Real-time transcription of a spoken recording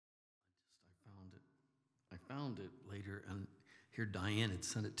found it later, and here Diane had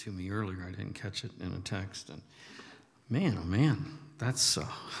sent it to me earlier. I didn't catch it in a text, and man, oh man, that's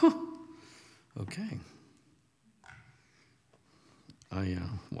okay.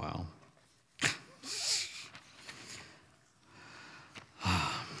 Wow.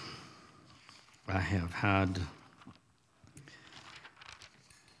 I have had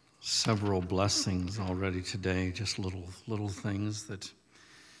several blessings already today, just little things that,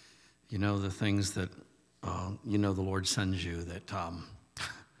 the things that, the Lord sends you that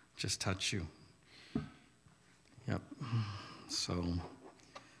just touch you. Yep. So,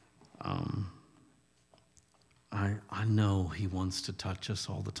 I know He wants to touch us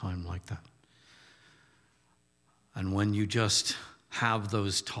all the time like that. And when you just have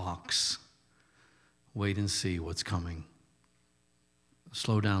those talks, wait and see what's coming.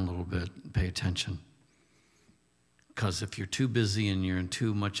 Slow down a little bit and pay attention. Because if you're too busy and you're in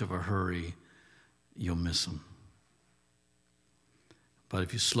too much of a hurry, you'll miss them. But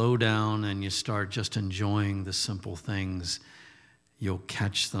if you slow down and you start just enjoying the simple things, you'll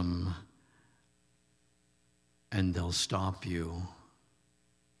catch them and they'll stop you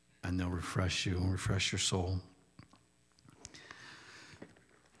and they'll refresh you and refresh your soul.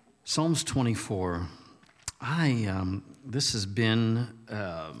 Psalms 24. This has been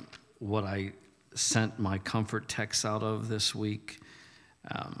what I sent my comfort text out of this week.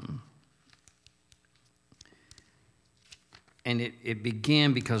 And it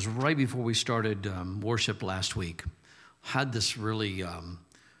began because right before we started worship last week, had this really,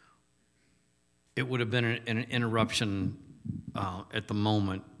 it would have been an interruption at the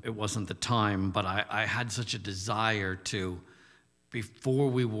moment. It wasn't the time, but I had such a desire to, before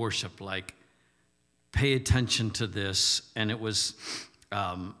we worship, pay attention to this. And it was,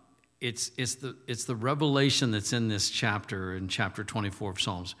 it's the revelation that's in this chapter, in chapter 24 of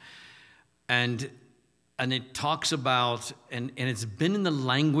Psalms. And it talks about, and it's been in the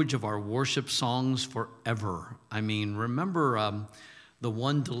language of our worship songs forever. I mean, remember the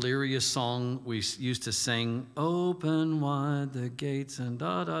one Delirious song we used to sing, "Open wide the gates," and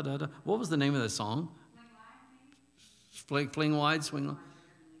da da da da. What was the name of that song? Fling wide, swing.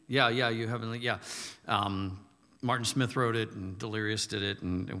 Yeah, you haven't. Yeah, Martin Smith wrote it, and Delirious did it,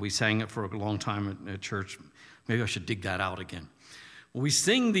 and we sang it for a long time at church. Maybe I should dig that out again. We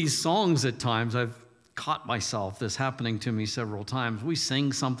sing these songs at times. I've caught myself this happening to me several times. We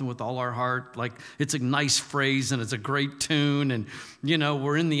sing something with all our heart, like it's a nice phrase and it's a great tune, and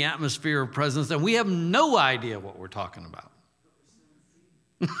we're in the atmosphere of presence, and we have no idea what we're talking about.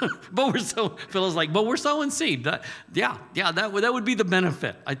 But Phil's like, but we're sowing seed. That would be the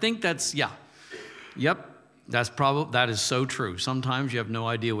benefit. I think that's, yep, that is so true. Sometimes you have no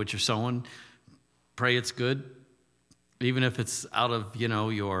idea what you're sowing. Pray it's good. Even if it's out of,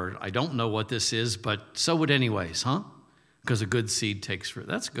 I don't know what this is, but sow it anyways, huh? Because a good seed takes fruit.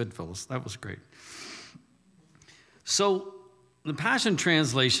 That's good, Phyllis. That was great. So the Passion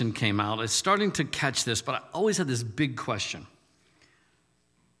Translation came out. It's starting to catch this, but I always had this big question.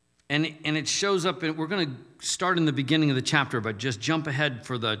 And it shows up, and we're going to start in the beginning of the chapter, but just jump ahead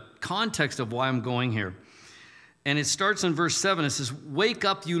for the context of why I'm going here. And it starts in verse 7. It says, "Wake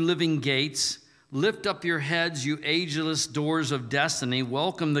up, you living gates. Lift up your heads, you ageless doors of destiny.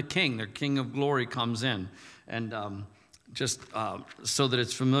 Welcome the King." The King of glory comes in. And just so that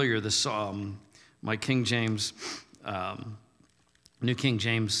it's familiar, this my King James, New King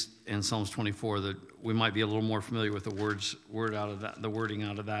James in Psalms 24, that we might be a little more familiar with the wording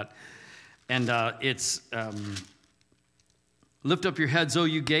out of that. And it's "Lift up your heads, O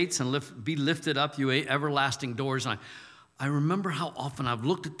you gates, and be lifted up, you everlasting doors." And I remember how often I've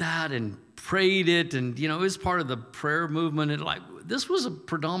looked at that and prayed it, and it was part of the prayer movement. And this was a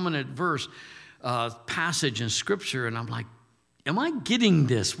predominant passage in Scripture, and I'm like, am I getting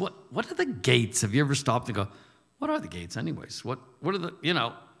this? What are the gates? Have you ever stopped and go, what are the gates, anyways? What are the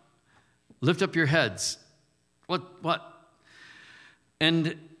lift up your heads? What?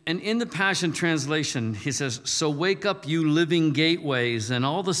 And in the Passion Translation, he says, "So wake up, you living gateways," and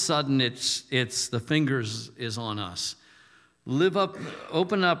all of a sudden, it's the fingers is on us. Live up,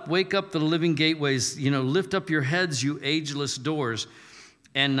 open up, wake up the living gateways, lift up your heads, you ageless doors.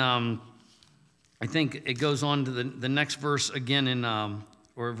 And I think it goes on to the next verse again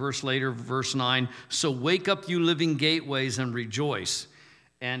or a verse later, verse 9. "So wake up, you living gateways, and rejoice."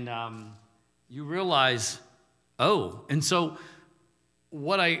 And you realize, and so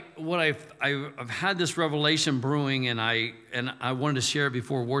I've had this revelation brewing, and I wanted to share it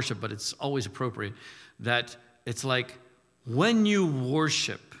before worship, but it's always appropriate, that it's like, when you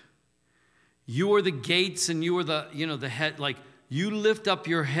worship, you are the gates and you are the head, you lift up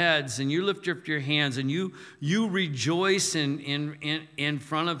your heads and you lift up your hands and you rejoice in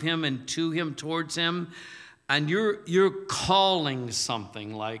front of him and to him, towards him, and you're calling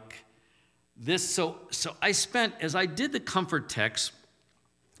something like this. So I spent, as I did the comfort text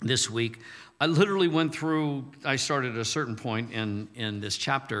this week, I literally went through, I started at a certain point in this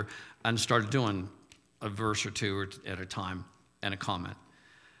chapter and started doing a verse or two at a time and a comment.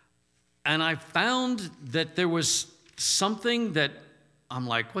 And I found that there was something that I'm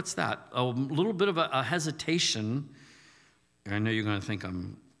like, what's that? A little bit of a hesitation. I know you're going to think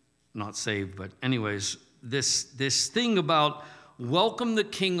I'm not saved, but anyways, this thing about welcome the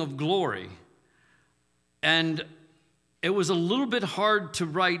King of Glory. And it was a little bit hard to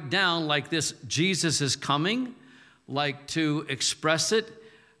write down like this, Jesus is coming, like to express it.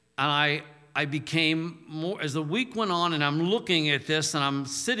 And I became more, as the week went on and I'm looking at this and I'm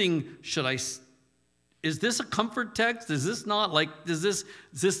sitting, is this a comfort text? Is this not like, is this,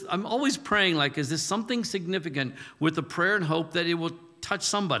 I'm always praying like, is this something significant with the prayer and hope that it will touch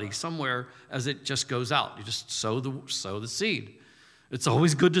somebody somewhere as it just goes out? You just sow the seed. It's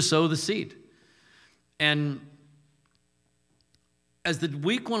always good to sow the seed. And as the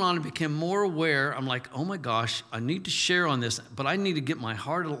week went on, I became more aware. I'm like, oh my gosh, I need to share on this, but I need to get my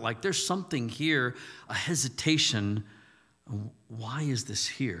heart, like there's something here, a hesitation. Why is this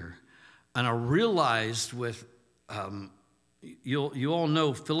here? And I realized with, you all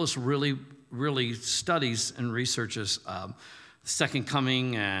know Phyllis really studies and researches second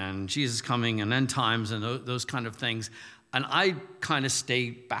coming and Jesus coming and end times and those kind of things. And I kind of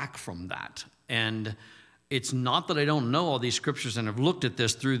stayed back from that. And it's not that I don't know all these scriptures and have looked at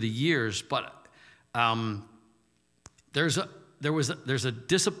this through the years, but there's a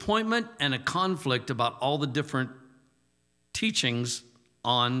disappointment and a conflict about all the different teachings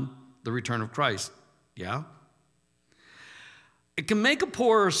on the return of Christ. Yeah? It can make a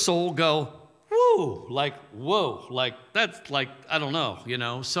poor soul go, whoa, like that's like, I don't know, you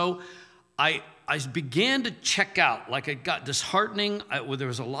know. So I began to check out, like it got disheartening. There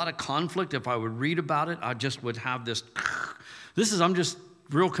was a lot of conflict. If I would read about it, I just would have this, I'm just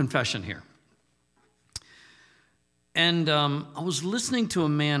real confession here. And I was listening to a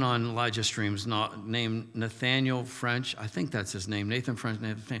man on Elijah Streams named Nathaniel French. I think that's his name, Nathan French.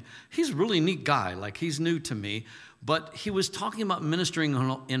 He's a really neat guy. Like, he's new to me. But he was talking about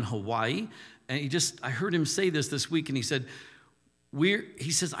ministering in Hawaii. And I heard him say this week, and he said,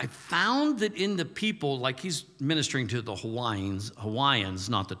 I found that in the people, like he's ministering to the Hawaiians,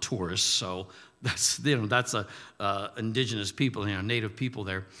 not the tourists. So that's indigenous people, native people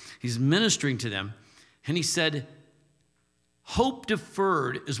there. He's ministering to them. And he said, hope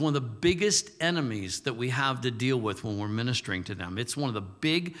deferred is one of the biggest enemies that we have to deal with when we're ministering to them. It's one of the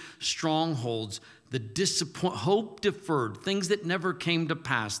big strongholds, hope deferred, things that never came to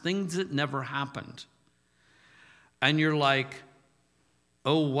pass, things that never happened. And you're like,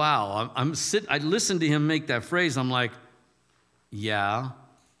 oh, wow. I listened to him make that phrase. I'm like, yeah.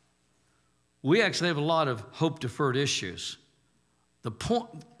 We actually have a lot of hope deferred issues. The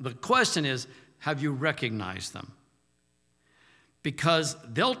question is, have you recognized them? Because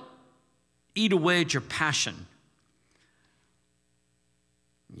they'll eat away at your passion.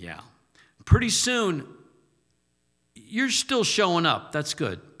 Yeah. Pretty soon, you're still showing up. That's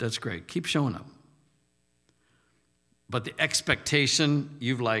good. That's great. Keep showing up. But the expectation,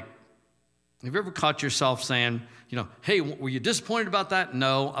 have you ever caught yourself saying, hey, were you disappointed about that?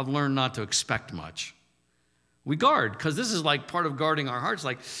 No, I've learned not to expect much. We guard, because this is like part of guarding our hearts.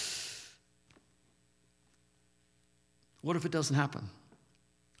 Like, what if it doesn't happen?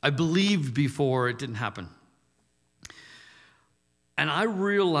 I believed before it didn't happen. And I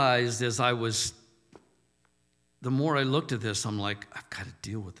realized the more I looked at this, I'm like, I've got to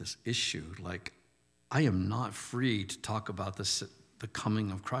deal with this issue. Like, I am not free to talk about the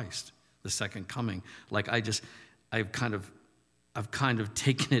coming of Christ, the second coming. Like, I've kind of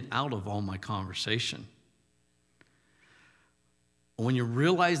taken it out of all my conversation. When you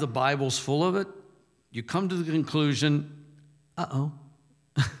realize the Bible's full of it, you come to the conclusion, that's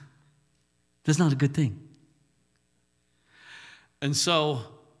not a good thing. And so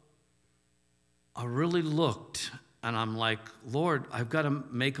I really looked, and I'm like, Lord, I've got to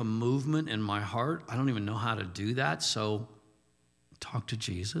make a movement in my heart. I don't even know how to do that, so talk to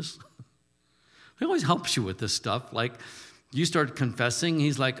Jesus. He always helps you with this stuff. Like, you start confessing,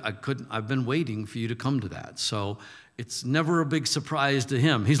 he's like, I've been waiting for you to come to that. So it's never a big surprise to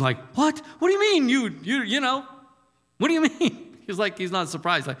him. He's like, what? What do you mean? You what do you mean? He's not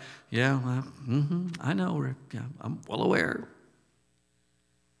surprised. Like, yeah, I know, Rick. Yeah, I'm well aware.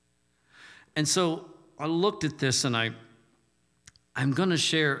 And so I looked at this and I I'm going to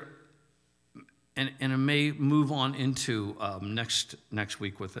share, and it may move on into next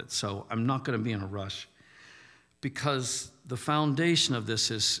week with it. So I'm not going to be in a rush because the foundation of this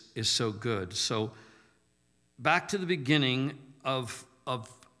is so good. So back to the beginning of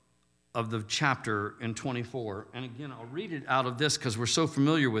the chapter in 24. And again, I'll read it out of this because we're so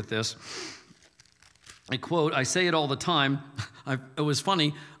familiar with this. I quote, I say it all the time. It was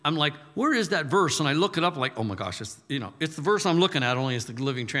funny. I'm like, where is that verse? And I look it up like, oh my gosh, it's the verse I'm looking at, only it's the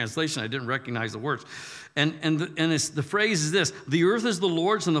Living Translation. I didn't recognize the words. And the phrase is this: the earth is the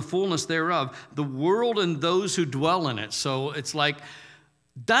Lord's and the fullness thereof, the world and those who dwell in it. So it's like,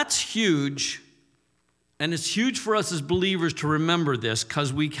 that's huge. And it's huge for us as believers to remember this,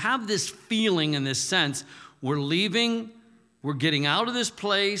 because we have this feeling and this sense, we're leaving, we're getting out of this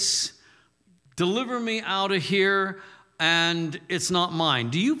place, deliver me out of here, and it's not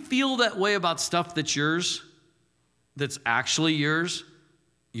mine. Do you feel that way about stuff that's yours, that's actually yours?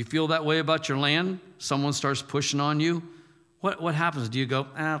 You feel that way about your land? Someone starts pushing on you? What happens? Do you go,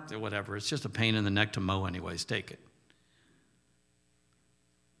 whatever, it's just a pain in the neck to mow anyways, take it.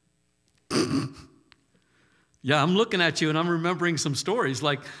 Yeah, I'm looking at you and I'm remembering some stories.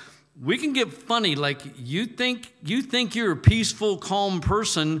 Like, we can get funny. Like, you think you're a peaceful, calm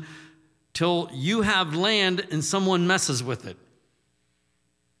person till you have land and someone messes with it.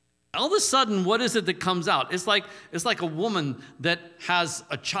 All of a sudden, what is it that comes out? It's like a woman that has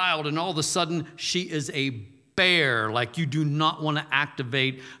a child and all of a sudden she is a bear. Like, you do not want to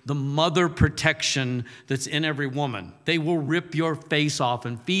activate the mother protection that's in every woman. They will rip your face off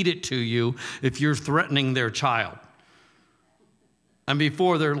and feed it to you if you're threatening their child. And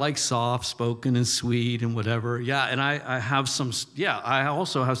before, they're like soft-spoken and sweet and whatever. Yeah, and I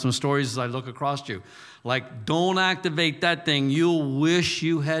also have some stories as I look across you. Like, don't activate that thing. You'll wish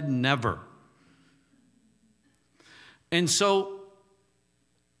you had never. And so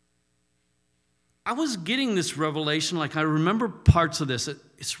I was getting this revelation. Like, I remember parts of this.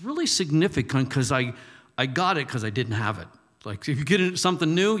 It's really significant because I got it because I didn't have it. Like, if you get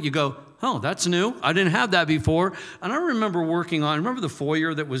something new, you go, oh, that's new. I didn't have that before. And I remember remember the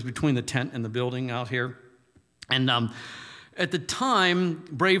foyer that was between the tent and the building out here? And at the time,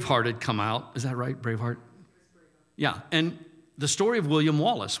 Braveheart had come out. Is that right, Braveheart? Yeah, and the story of William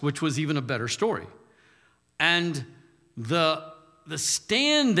Wallace, which was even a better story. And the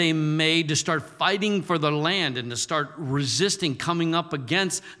stand they made to start fighting for the land and to start resisting, coming up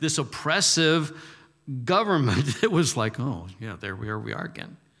against this oppressive government, it was like, oh, yeah, there we are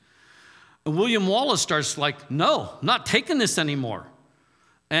again. And William Wallace starts like, no, not taking this anymore.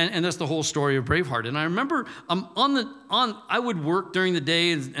 And that's the whole story of Braveheart. And I remember I would work during the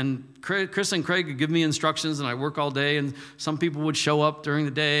day, and Chris and Craig would give me instructions, and I work all day, and some people would show up during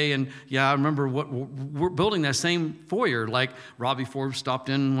the day. And yeah, I remember we're building that same foyer. Like, Robbie Forbes stopped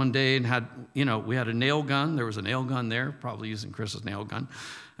in one day and we had a nail gun. There was a nail gun there, probably using Chris's nail gun.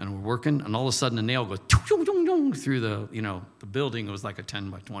 And we're working, and all of a sudden a nail goes through the building. It was like a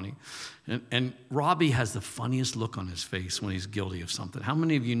 10 by 20. And Robbie has the funniest look on his face when he's guilty of something. How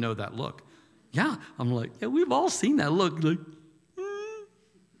many of you know that look? Yeah, I'm like, yeah, we've all seen that look. Like,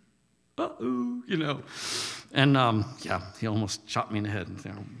 uh-oh, And he almost shot me in the head.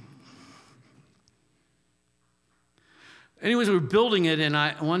 Anyways, we were building it, and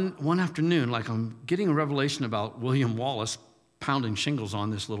one afternoon, like, I'm getting a revelation about William Wallace pounding shingles on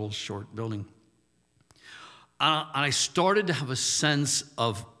this little short building. And I started to have a sense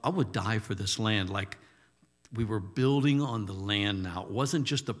of, I would die for this land. Like, we were building on the land now. It wasn't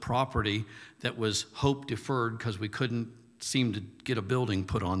just the property that was hope deferred because we couldn't seem to get a building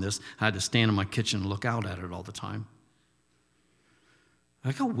put on this. I had to stand in my kitchen and look out at it all the time.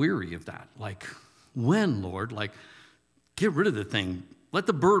 I got weary of that. Like, when, Lord? Like, get rid of the thing. Let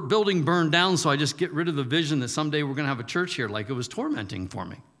the building burn down so I just get rid of the vision that someday we're going to have a church here. Like, it was tormenting for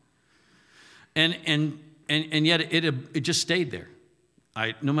me. And yet it just stayed there.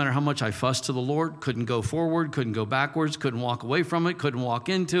 No matter how much I fussed to the Lord, couldn't go forward, couldn't go backwards, couldn't walk away from it, couldn't walk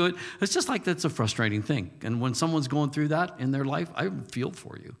into it. It's just like, that's a frustrating thing. And when someone's going through that in their life, I feel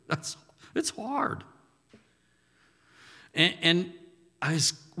for you. It's hard.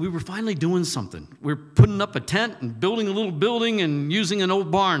 We were finally doing something. We were putting up a tent and building a little building and using an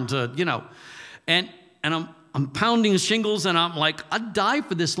old barn to, and I'm pounding shingles, and I'm like, I'd die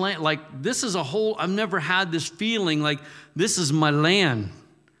for this land. Like, this is I've never had this feeling like, this is my land.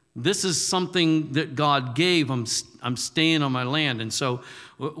 This is something that God gave. I'm staying on my land. And so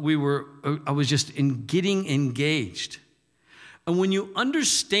I was just getting engaged. And when you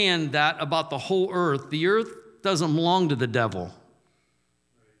understand that about the the earth doesn't belong to the devil.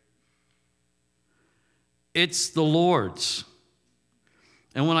 It's the Lord's.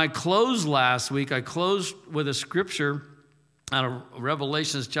 And when I closed last week, I closed with a scripture out of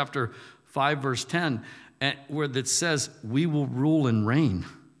Revelations chapter 5, verse 10, where that says, we will rule and reign,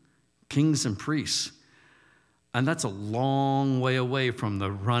 kings and priests. And that's a long way away from the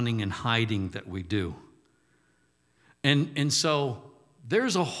running and hiding that we do. And so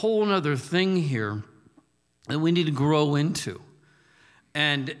there's a whole other thing here that we need to grow into.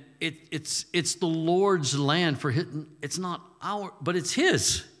 And it's the Lord's land for his, it's not our, but it's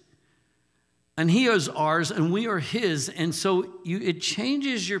his. And he is ours and we are his. And so it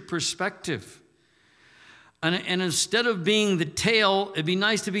changes your perspective. And instead of being the tail, it'd be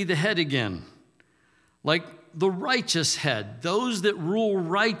nice to be the head again. Like the righteous head, those that rule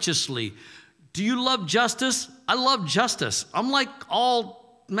righteously. Do you love justice? I love justice. I'm like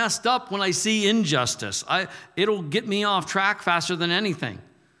all messed up when I see injustice. It'll get me off track faster than anything.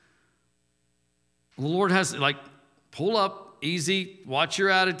 The Lord has, like, pull up, easy, watch your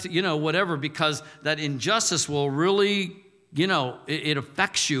attitude, whatever, because that injustice will really, it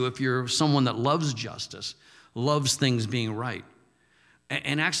affects you if you're someone that loves justice, loves things being right.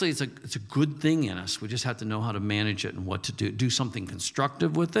 And actually, it's a good thing in us. We just have to know how to manage it and what to do. Do something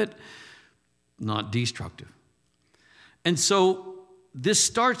constructive with it, not destructive. And so this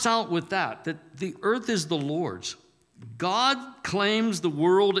starts out with that the earth is the Lord's. God claims the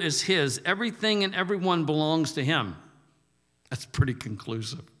world is his. Everything and everyone belongs to him. That's pretty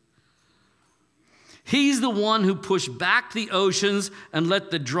conclusive. He's the one who pushed back the oceans and let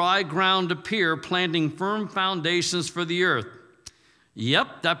the dry ground appear, planting firm foundations for the earth.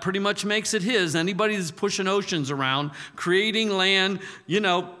 Yep, that pretty much makes it his. Anybody that's pushing oceans around, creating land,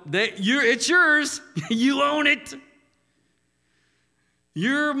 it's yours. You own it.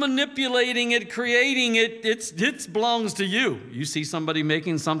 You're manipulating it, creating it. It belongs to you. You see somebody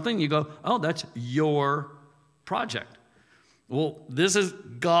making something, you go, oh, that's your project. Well, this is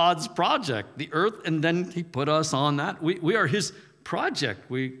God's project, the earth, and then he put us on that. We are his project.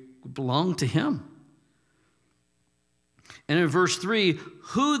 We belong to him. And in verse 3,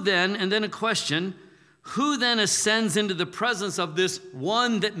 who then, and then a question, who then ascends into the presence of this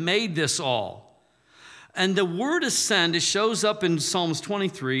one that made this all? And the word ascend, it shows up in Psalms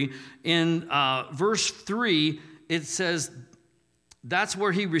 23. In verse 3, it says, that's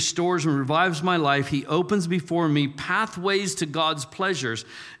where he restores and revives my life. He opens before me pathways to God's pleasures.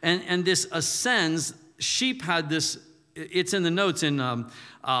 And this ascends, sheep had this, it's in the notes, in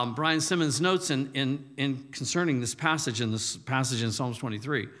Brian Simmons' notes in concerning this passage in Psalms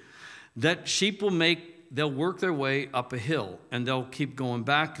 23, that sheep they'll work their way up a hill, and they'll keep going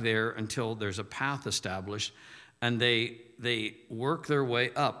back there until there's a path established, and they work their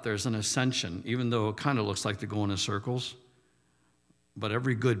way up. There's an ascension, even though it kind of looks like they're going in circles. But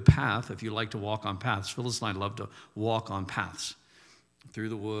every good path, if you like to walk on paths, Phyllis and I love to walk on paths through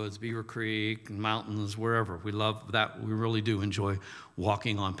the woods, Beaver Creek, mountains, wherever. We love that. We really do enjoy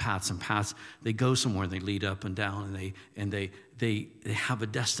walking on paths. And paths, they go somewhere, they lead up and down, and they have a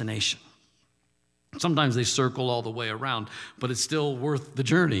destination. Sometimes they circle all the way around, but it's still worth the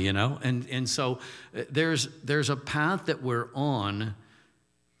journey, And so there's a path that we're on.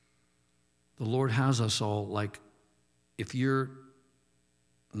 The Lord has us all, like, if you're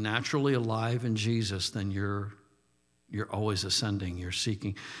naturally alive in Jesus, then you're always ascending, you're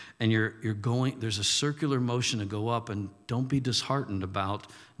seeking, and you're going, there's a circular motion to go up, and don't be disheartened about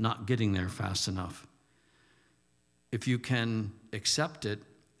not getting there fast enough. If you can accept it,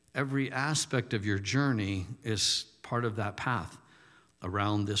 every aspect of your journey is part of that path.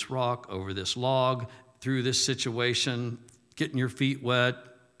 Around this rock, over this log, through this situation, getting your feet wet,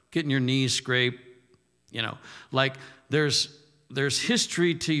 getting your knees scraped, like there's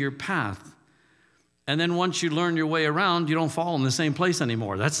history to your path. And then once you learn your way around, you don't fall in the same place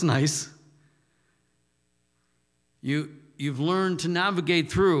anymore. That's nice. You've learned to navigate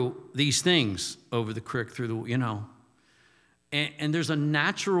through these things over the creek, through the, And there's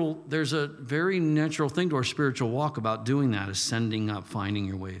a very natural thing to our spiritual walk about doing that, ascending up, finding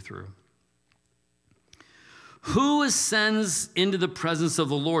your way through. Who ascends into the presence of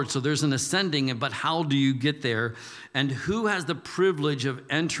the Lord? So there's an ascending, but how do you get there? And who has the privilege of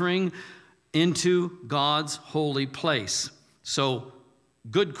entering into God's holy place? So,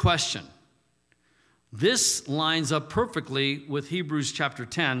 good question. This lines up perfectly with Hebrews chapter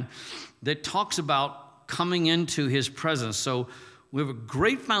 10 that talks about coming into his presence. So we have a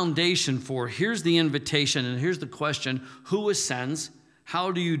great foundation for here's the invitation and here's the question: who ascends? How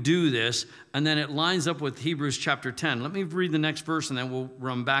do you do this? And then it lines up with Hebrews chapter 10. Let me read the next verse and then we'll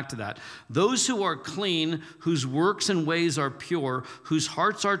run back to that. Those who are clean, whose works and ways are pure, whose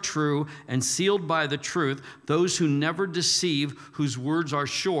hearts are true and sealed by the truth, those who never deceive, whose words are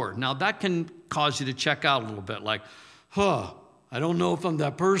sure. Now that can cause you to check out a little bit, like, I don't know if I'm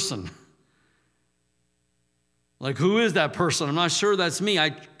that person. Like, who is that person? I'm not sure that's me. I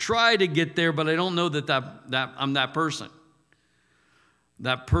try to get there, but I don't know that I'm that person.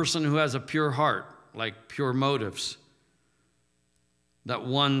 That person who has a pure heart, like pure motives. That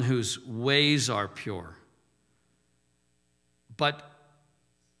one whose ways are pure. But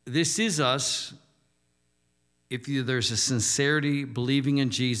this is us. If there's a sincerity, believing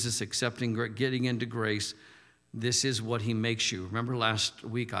in Jesus, accepting, getting into grace, this is what he makes you. Remember last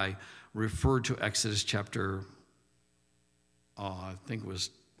week I referred to Exodus chapter, I think it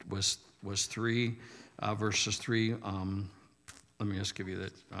was 3, verses 3. Let me just give you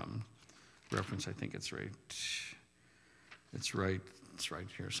that reference. I think it's right. It's right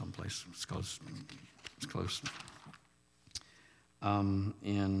here someplace. It's close.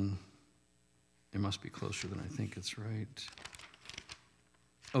 And it must be closer than I think it's right.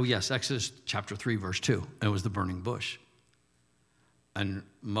 Oh, yes, Exodus chapter 3, verse 2. It was the burning bush. And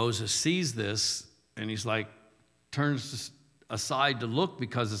Moses sees this, and he's like, turns aside to look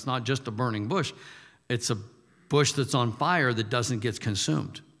because it's not just a burning bush. It's a bush that's on fire that doesn't get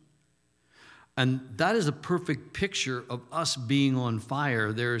consumed. And that is a perfect picture of us being on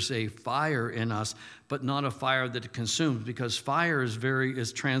fire. There's a fire in us, but not a fire that consumes, because fire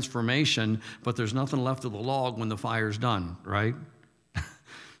is transformation, but there's nothing left of the log when the fire's done, right?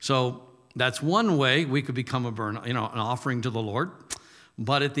 So that's one way we could become an offering to the Lord.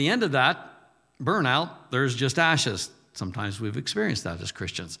 But at the end of that burnout, there's just ashes. Sometimes we've experienced that as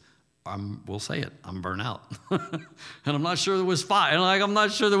Christians. We'll say it, I'm burnt out. And I'm not sure there was fire. I'm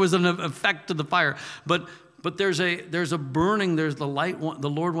not sure there was an effect to the fire. But there's a burning, there's the light. The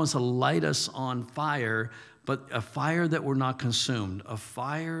Lord wants to light us on fire, but a fire that we're not consumed, a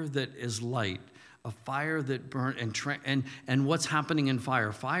fire that is light, a fire that burns. And what's happening in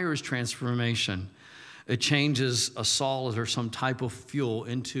fire? Fire is transformation. It changes a solid or some type of fuel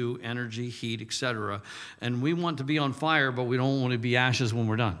into energy, heat, etc. And we want to be on fire, but we don't want to be ashes when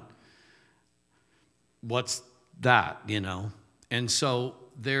we're done. What's that, And so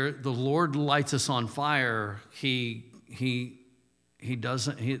the Lord lights us on fire. He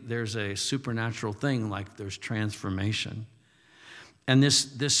doesn't. There's a supernatural thing, like there's transformation, and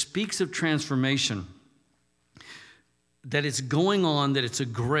this speaks of transformation. That it's going on, that it's a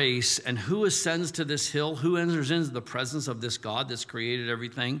grace, and who ascends to this hill? Who enters into the presence of this God that's created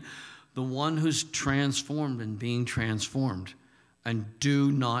everything? The one who's transformed and being transformed. And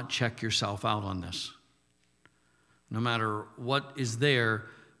do not check yourself out on this. No matter what is there,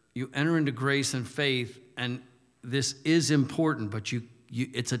 you enter into grace and faith, and this is important, but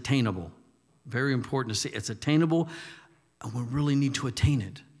it's attainable. Very important to see. It's attainable, and we really need to attain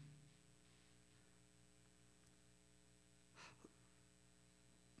it.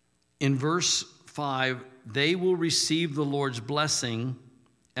 In verse 5, they will receive the Lord's blessing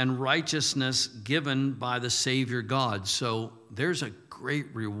and righteousness given by the Savior God. So there's a great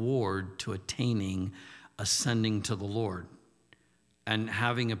reward to ascending to the Lord and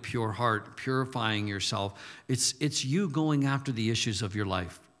having a pure heart, purifying yourself. It's you going after the issues of your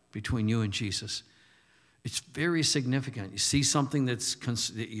life between you and Jesus. It's very significant. You see something that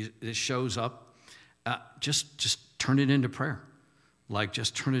shows up, just turn it into prayer. Like,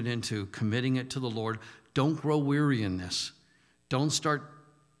 just turn it into committing it to the Lord. Don't grow weary in this. Don't start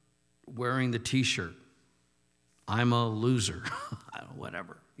wearing the T-shirt. I'm a loser.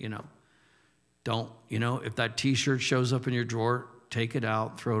 Whatever, Don't, if that T-shirt shows up in your drawer, take it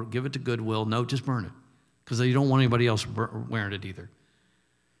out, give it to Goodwill. No, just burn it, because you don't want anybody else wearing it either.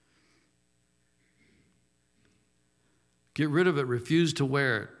 Get rid of it. Refuse to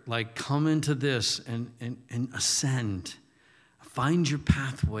wear it. Like, come into this and ascend. Find your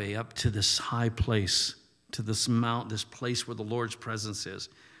pathway up to this high place, to this mount, this place where the Lord's presence is.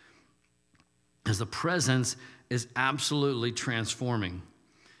 As the presence is absolutely transforming.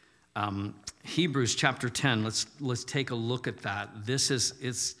 Hebrews chapter 10, let's take a look at that.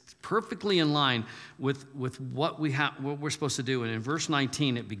 It's perfectly in line with what we're supposed to do. And in verse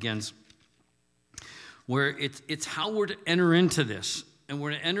 19 it begins, where it's how we're to enter into this. And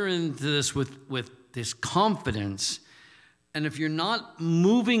we're to enter into this with this confidence. And if you're not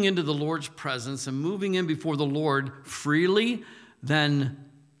moving into the Lord's presence and moving in before the Lord freely, then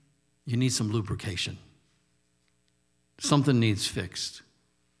you need some lubrication. Something needs fixed.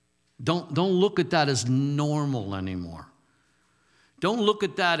 Don't look at that as normal anymore. Don't look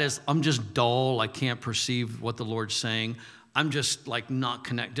at that as I'm just dull. I can't perceive what the Lord's saying. I'm just like not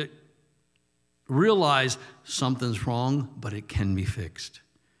connected. Realize something's wrong, but it can be fixed.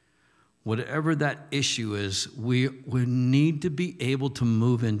 Whatever that issue is, we need to be able to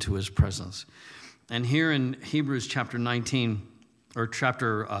move into his presence. And here in Hebrews chapter 19, or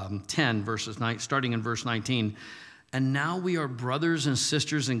chapter 10, starting in verse 19, and now we are brothers and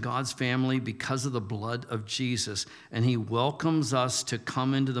sisters in God's family because of the blood of Jesus, and he welcomes us to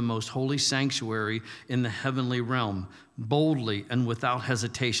come into the most holy sanctuary in the heavenly realm, boldly and without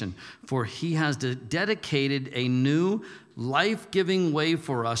hesitation. For he has dedicated a new life-giving way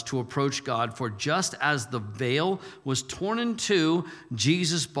for us to approach God. For just as the veil was torn in two,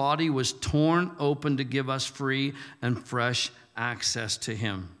 Jesus' body was torn open to give us free and fresh access to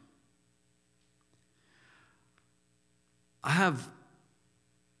him. I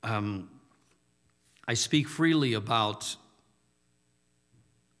speak freely about,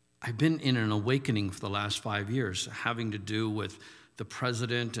 I've been in an awakening for the last 5 years, having to do with the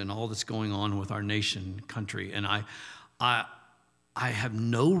president and all that's going on with our nation, country. And I have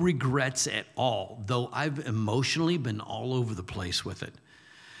no regrets at all, though I've emotionally been all over the place with it.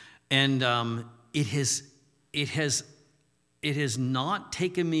 And it has not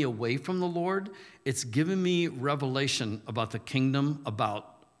taken me away from the Lord. It's given me revelation about the kingdom,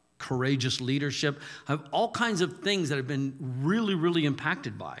 about courageous leadership. I have all kinds of things that I've been really, really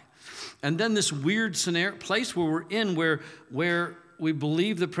impacted by. And then this weird place where we're in, where we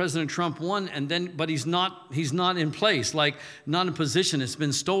believe that President Trump won, but he's not in place, like not in position. It's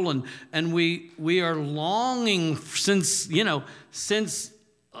been stolen, and we are longing since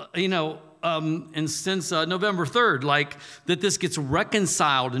November 3rd, like that this gets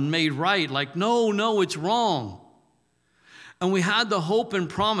reconciled and made right. Like, no, it's wrong. And we had the hope and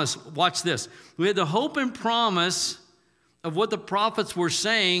promise. Watch this. We had the hope and promise of what the prophets were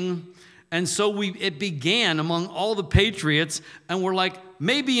saying. And so it began among all the patriots. And we're like,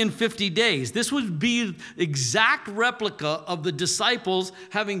 maybe in 50 days. This would be exact replica of the disciples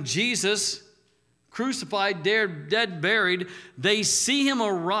having Jesus crucified, dead, buried. They see him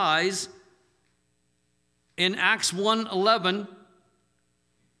arise in Acts 1:11,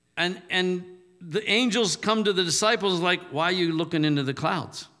 and the angels come to the disciples like, why are you looking into the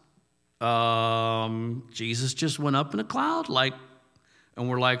clouds? Jesus just went up in a cloud, and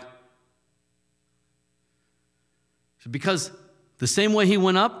we're like, because the same way he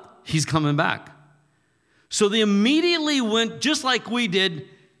went up, he's coming back. So they immediately went, just like we did,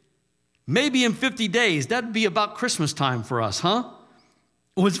 maybe in 50 days. That'd be about Christmas time for us, huh?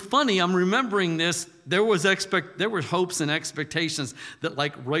 It was funny, I'm remembering this. There were hopes and expectations that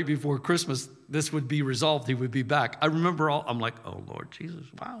like right before Christmas, this would be resolved. He would be back. I remember I'm like, oh, Lord Jesus,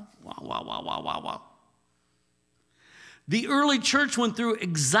 wow. The early church went through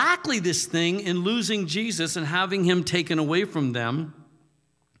exactly this thing in losing Jesus and having him taken away from them.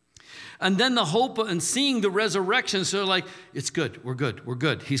 And then the hope and seeing the resurrection, so like, it's good, we're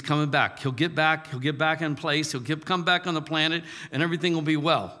good. He's coming back. He'll get back in place. He'll come back on the planet, and everything will be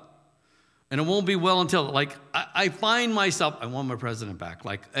well. And it won't be well until, like, I find myself, I want my president back.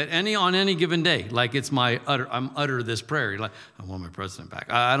 Like, on any given day, like it's I'm utter this prayer. Like, I want my president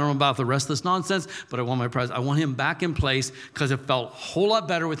back. I don't know about the rest of this nonsense, but I want my president. I want him back in place because it felt a whole lot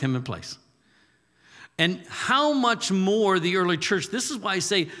better with him in place. And how much more the early church, this is why I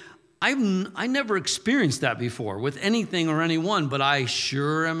say, I never experienced that before with anything or anyone, but I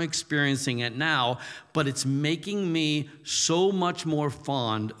sure am experiencing it now. But it's making me so much more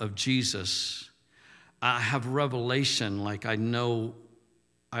fond of Jesus. I have revelation, like I know,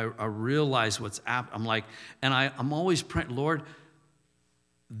 I realize what's I'm like, and I'm always praying, Lord,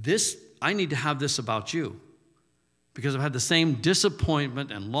 I need to have this about you. Because I've had the same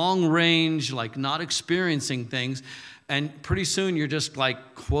disappointment and long range, like not experiencing things. And pretty soon you're just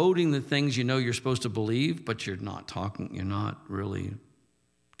like quoting the things you know you're supposed to believe, but you're not really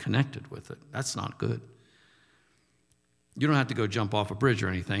connected with it. That's not good. You don't have to go jump off a bridge or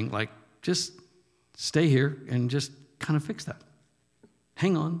anything. Like, just stay here and just kind of fix that.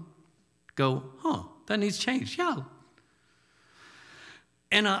 Hang on. Go, that needs change. Yeah.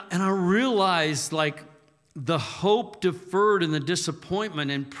 And I realized, like, the hope deferred and the disappointment,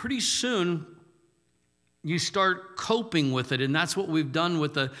 and pretty soon you start coping with it, and that's what we've done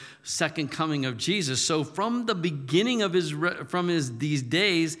with the second coming of Jesus. So from the beginning of these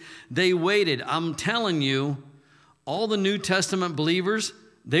days, they waited. I'm telling you, all the New Testament believers,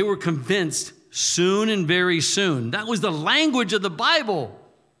 they were convinced soon and very soon. That was the language of the Bible.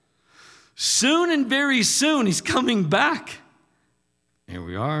 Soon and very soon, he's coming back. Here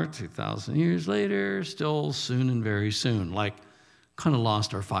we are, 2,000 years later, still soon and very soon. Like, kind of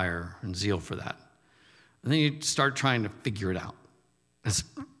lost our fire and zeal for that. And then you start trying to figure it out. It's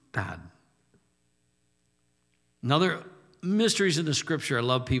bad. Another mysteries in the scripture, I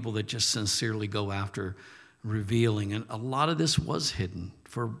love people that just sincerely go after revealing. And a lot of this was hidden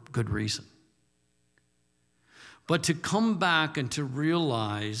for good reason. But to come back and to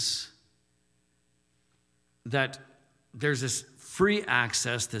realize that there's this free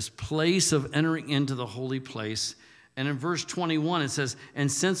access, this place of entering into the holy place. And in verse 21, it says, and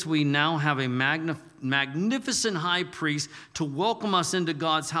since we now have a magnificent high priest to welcome us into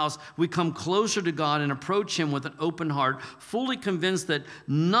God's house, we come closer to God and approach him with an open heart, fully convinced that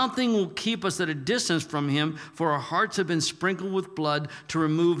nothing will keep us at a distance from him, for our hearts have been sprinkled with blood to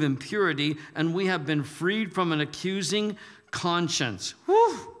remove impurity, and we have been freed from an accusing conscience.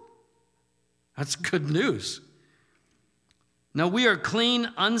 Whew! That's good news. Now we are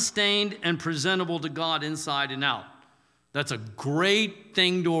clean, unstained, and presentable to God inside and out. That's a great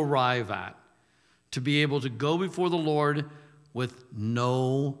thing to arrive at, to be able to go before the Lord with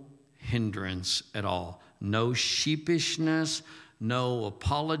no hindrance at all. No sheepishness, no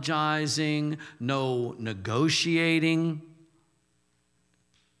apologizing, no negotiating.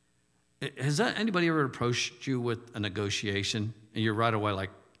 Has anybody ever approached you with a negotiation and you're right away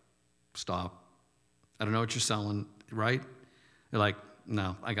like, stop. I don't know what you're selling, right? You're like,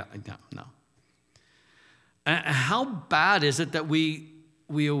 no. How bad is it that we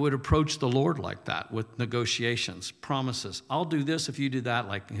would approach the Lord like that with negotiations, promises? I'll do this if you do that.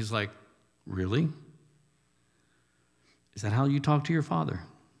 Like, he's like, really? Is that how you talk to your Father?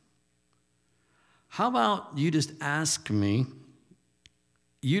 How about you just ask me?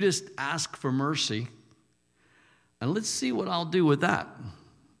 You just ask for mercy, and let's see what I'll do with that.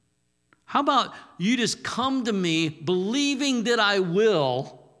 How about you just come to me believing that I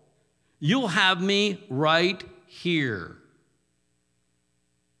will? You'll have me right here.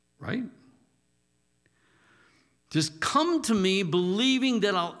 Right? Just come to me believing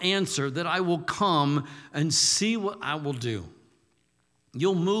that I'll answer, that I will come and see what I will do.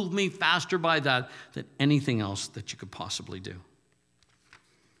 You'll move me faster by that than anything else that you could possibly do.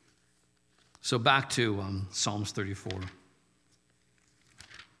 So back to Psalms 34.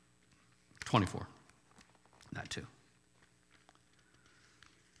 24. That too.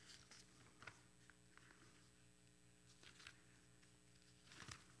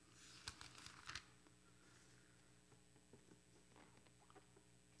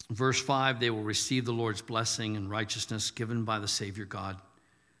 Verse 5, they will receive the Lord's blessing and righteousness given by the Savior God.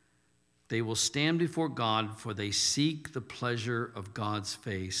 They will stand before God, for they seek the pleasure of God's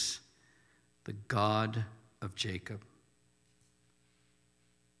face, the God of Jacob.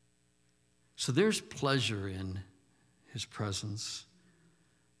 So there's pleasure in his presence.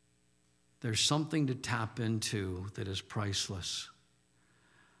 There's something to tap into that is priceless.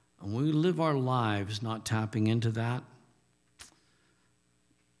 And when we live our lives not tapping into that,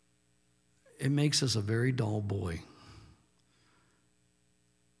 it makes us a very dull boy.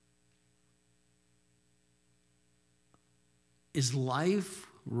 Is life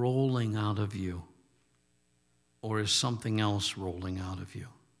rolling out of you, or is something else rolling out of you?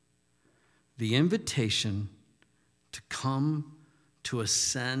 The invitation to come, to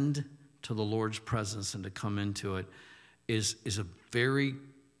ascend to the Lord's presence and to come into it is a very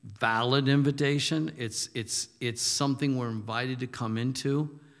valid invitation. It's something we're invited to come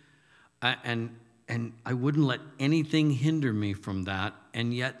into. And I wouldn't let anything hinder me from that.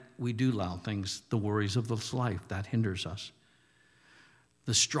 And yet we do allow things, the worries of this life, that hinders us.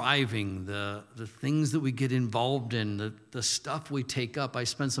 The striving, the things that we get involved in, the stuff we take up. I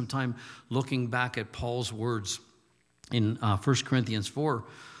spent some time looking back at Paul's words in 1 Corinthians 4,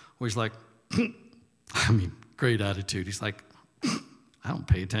 where he's like, great attitude. He's like, I don't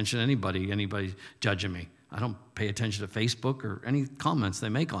pay attention to anybody judging me. I don't pay attention to Facebook or any comments they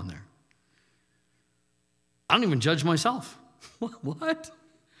make on there. I don't even judge myself. What?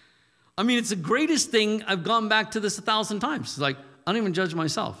 I mean, it's the greatest thing. I've gone back to this 1,000 times. It's like, I don't even judge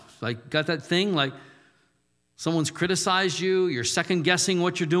myself. Like, got that thing, like someone's criticized you, you're second guessing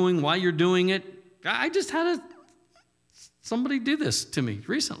what you're doing, why you're doing it. I just had somebody do this to me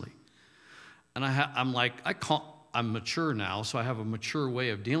recently. And I'm like, I'm mature now, so I have a mature way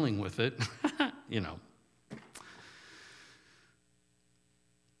of dealing with it, you know.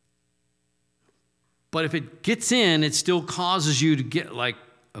 But if it gets in, it still causes you to get like,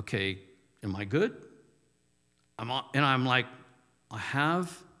 okay, am I good? I'm like, I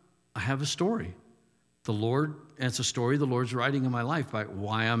have a story. And it's a story the Lord's writing in my life about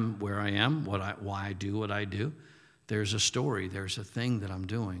why I'm where I am, why I do what I do. There's a story. There's a thing that I'm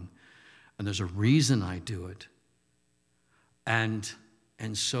doing. And there's a reason I do it.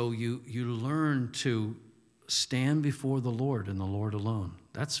 And so you learn to stand before the Lord and the Lord alone.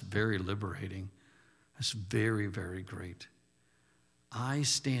 That's very liberating. That's very, very great. I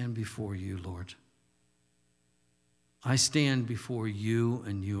stand before you, Lord. I stand before you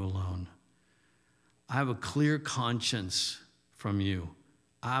and you alone. I have a clear conscience from you.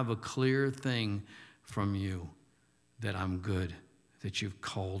 I have a clear thing from you that I'm good, that you've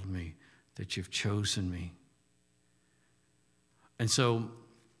called me, that you've chosen me. And so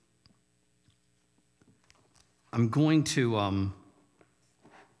I'm going to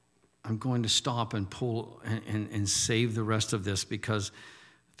stop and pull and save the rest of this, because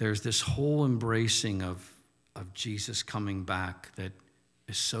there's this whole embracing of Jesus coming back that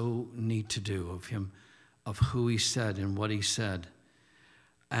is so neat to do, of him, of who he said and what he said.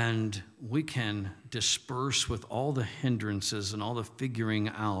 And we can disperse with all the hindrances and all the figuring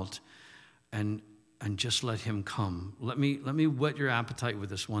out and just let him come. Let me whet your appetite with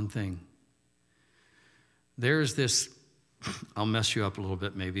this one thing. There's this, I'll mess you up a little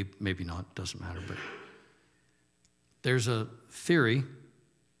bit, maybe not, doesn't matter, but there's a theory.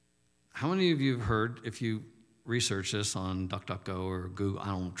 How many of you have heard, if you research this on DuckDuckGo or Google, I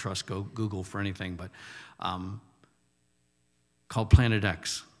don't trust Google for anything, but called Planet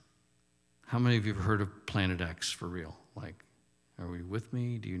X. How many of you have heard of Planet X for real? Like, are we with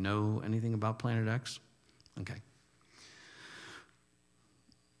me? Do you know anything about Planet X? Okay.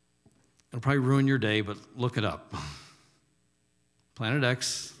 It'll probably ruin your day, but look it up. Planet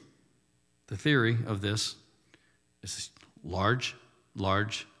X, the theory of this is this large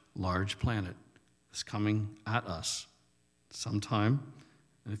planet that's coming at us sometime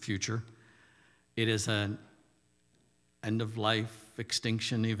in the future. It is an end-of-life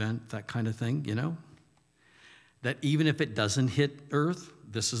extinction event, that kind of thing, you know? That even if it doesn't hit Earth,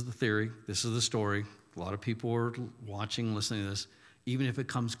 this is the theory, this is the story, a lot of people are watching, listening to this, even if it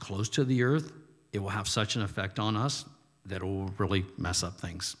comes close to the Earth, it will have such an effect on us that it will really mess up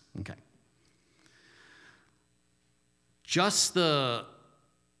things. Okay. Just the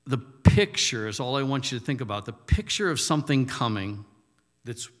picture is all I want you to think about. The picture of something coming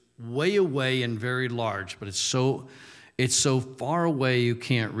that's way away and very large, but it's so far away you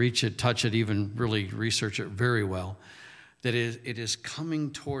can't reach it, touch it, even really research it very well, that it is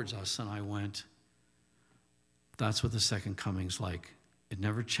coming towards us. And I went, that's what the second coming's like. It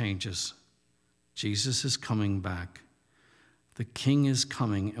never changes. Jesus is coming back. The King is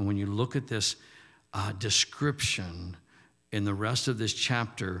coming. And when you look at this description in the rest of this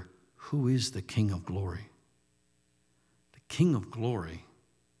chapter, who is the King of glory? The King of glory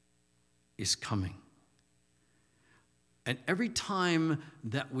is coming. And every time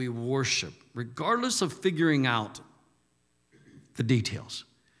that we worship, regardless of figuring out the details,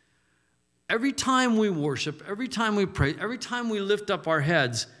 every time we worship, every time we pray, every time we lift up our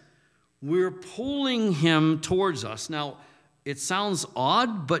heads, we're pulling him towards us. Now, it sounds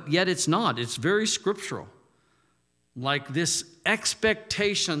odd, but yet it's not. It's very scriptural. Like this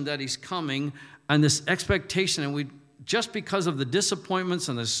expectation that he's coming, and this expectation, and we just because of the disappointments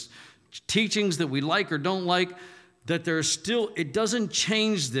and the teachings that we like or don't like, that there's still, it doesn't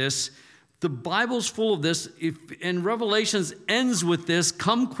change this. The Bible's full of this. And Revelations ends with this,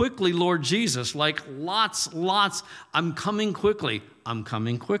 come quickly, Lord Jesus. Like lots, I'm coming quickly. I'm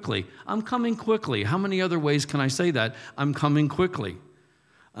coming quickly. I'm coming quickly. How many other ways can I say that? I'm coming quickly.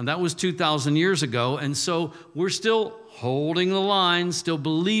 And that was 2,000 years ago. And so we're still holding the line, still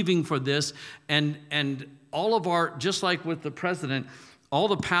believing for this. And all of our, just like with the president, all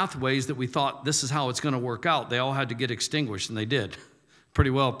the pathways that we thought this is how it's going to work out, they all had to get extinguished, and they did pretty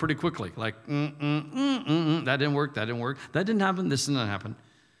well, pretty quickly. Like, that didn't work, that didn't happen, this didn't happen.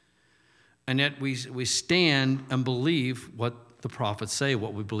 And yet we stand and believe what the prophets say,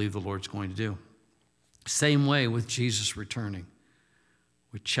 what we believe the Lord's going to do. Same way with Jesus returning.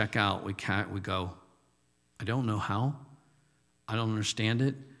 We check out, we go, I don't know how, I don't understand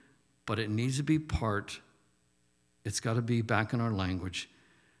it, but it needs to be part. It's got to be back in our language.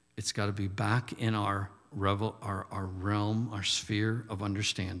 It's got to be back in our realm, our sphere of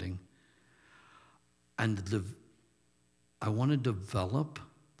understanding. And I want to develop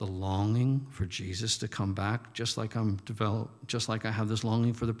the longing for Jesus to come back, just like I have this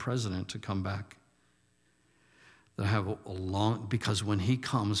longing for the president to come back. That I have because when he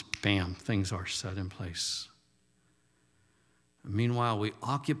comes, bam, things are set in place. Meanwhile, we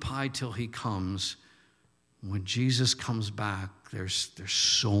occupy till he comes. When Jesus comes back, there's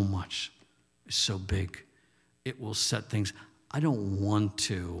so much. It's so big. It will set things. I don't want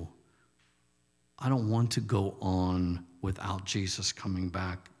to go on without Jesus coming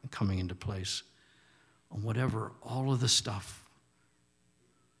back and coming into place. And whatever, all of the stuff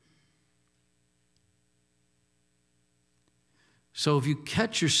So if you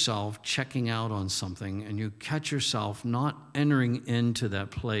catch yourself checking out on something and you catch yourself not entering into that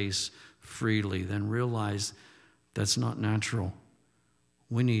place freely, then realize that's not natural.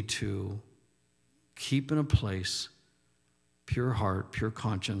 We need to keep in a place, pure heart, pure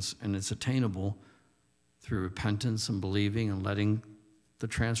conscience, and it's attainable through repentance and believing and letting the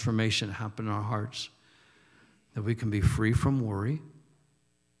transformation happen in our hearts, that we can be free from worry,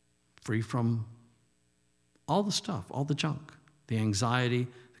 free from all the stuff, all the junk, the anxiety,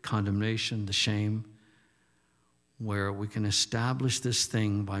 the condemnation, the shame, where we can establish this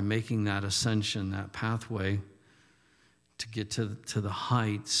thing by making that ascension, that pathway to get to the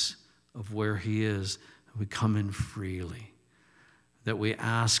heights of where he is. We come in freely, that we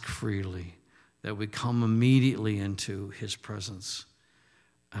ask freely, that we come immediately into his presence.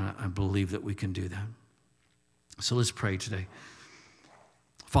 And I believe that we can do that. So let's pray today.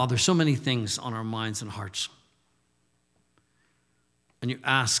 Father, so many things on our minds and hearts. And you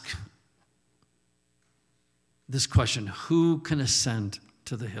ask this question: who can ascend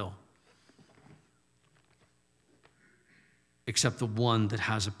to the hill except the one that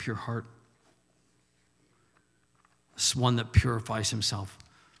has a pure heart? This one that purifies himself.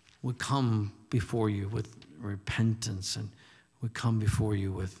 We come before you with repentance, and we come before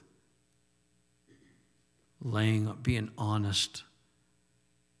you with being honest,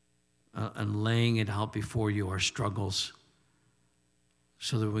 and laying it out before you, our struggles,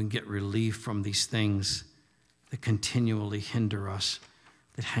 so that we can get relief from these things that continually hinder us,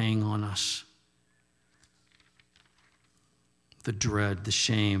 that hang on us. The dread, the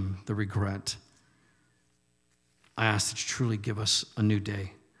shame, the regret. I ask that you truly give us a new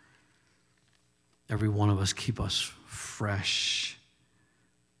day. Every one of us, keep us fresh.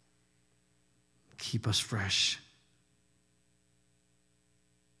 Keep us fresh.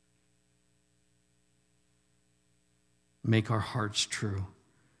 Make our hearts true.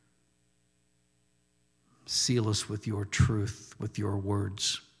 Seal us with your truth, with your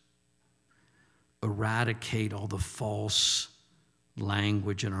words. Eradicate all the false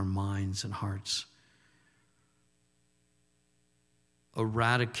language in our minds and hearts.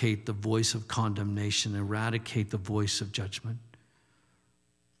 Eradicate the voice of condemnation. Eradicate the voice of judgment.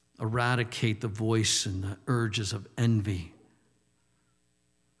 Eradicate the voice and the urges of envy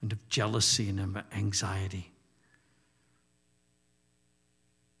and of jealousy and of anxiety.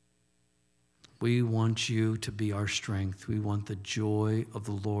 We want you to be our strength. We want the joy of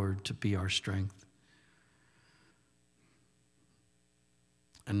the Lord to be our strength.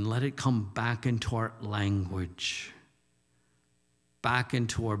 And let it come back into our language, back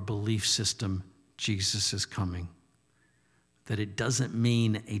into our belief system. Jesus is coming. That it doesn't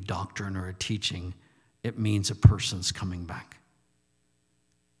mean a doctrine or a teaching. It means a person's coming back.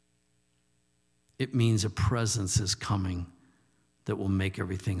 It means a presence is coming that will make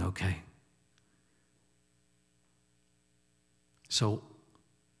everything okay. So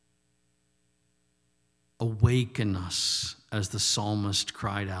awaken us, as the psalmist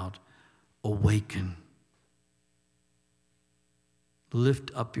cried out, awaken.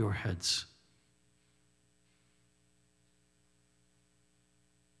 Lift up your heads.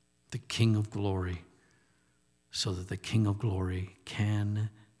 The King of glory, so that the King of glory can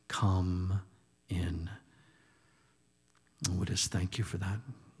come in. And we just thank you for that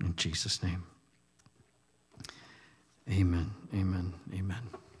in Jesus' name. Amen, amen, amen.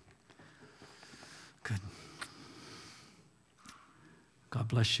 Good. God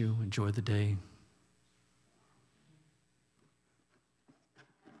bless you. Enjoy the day.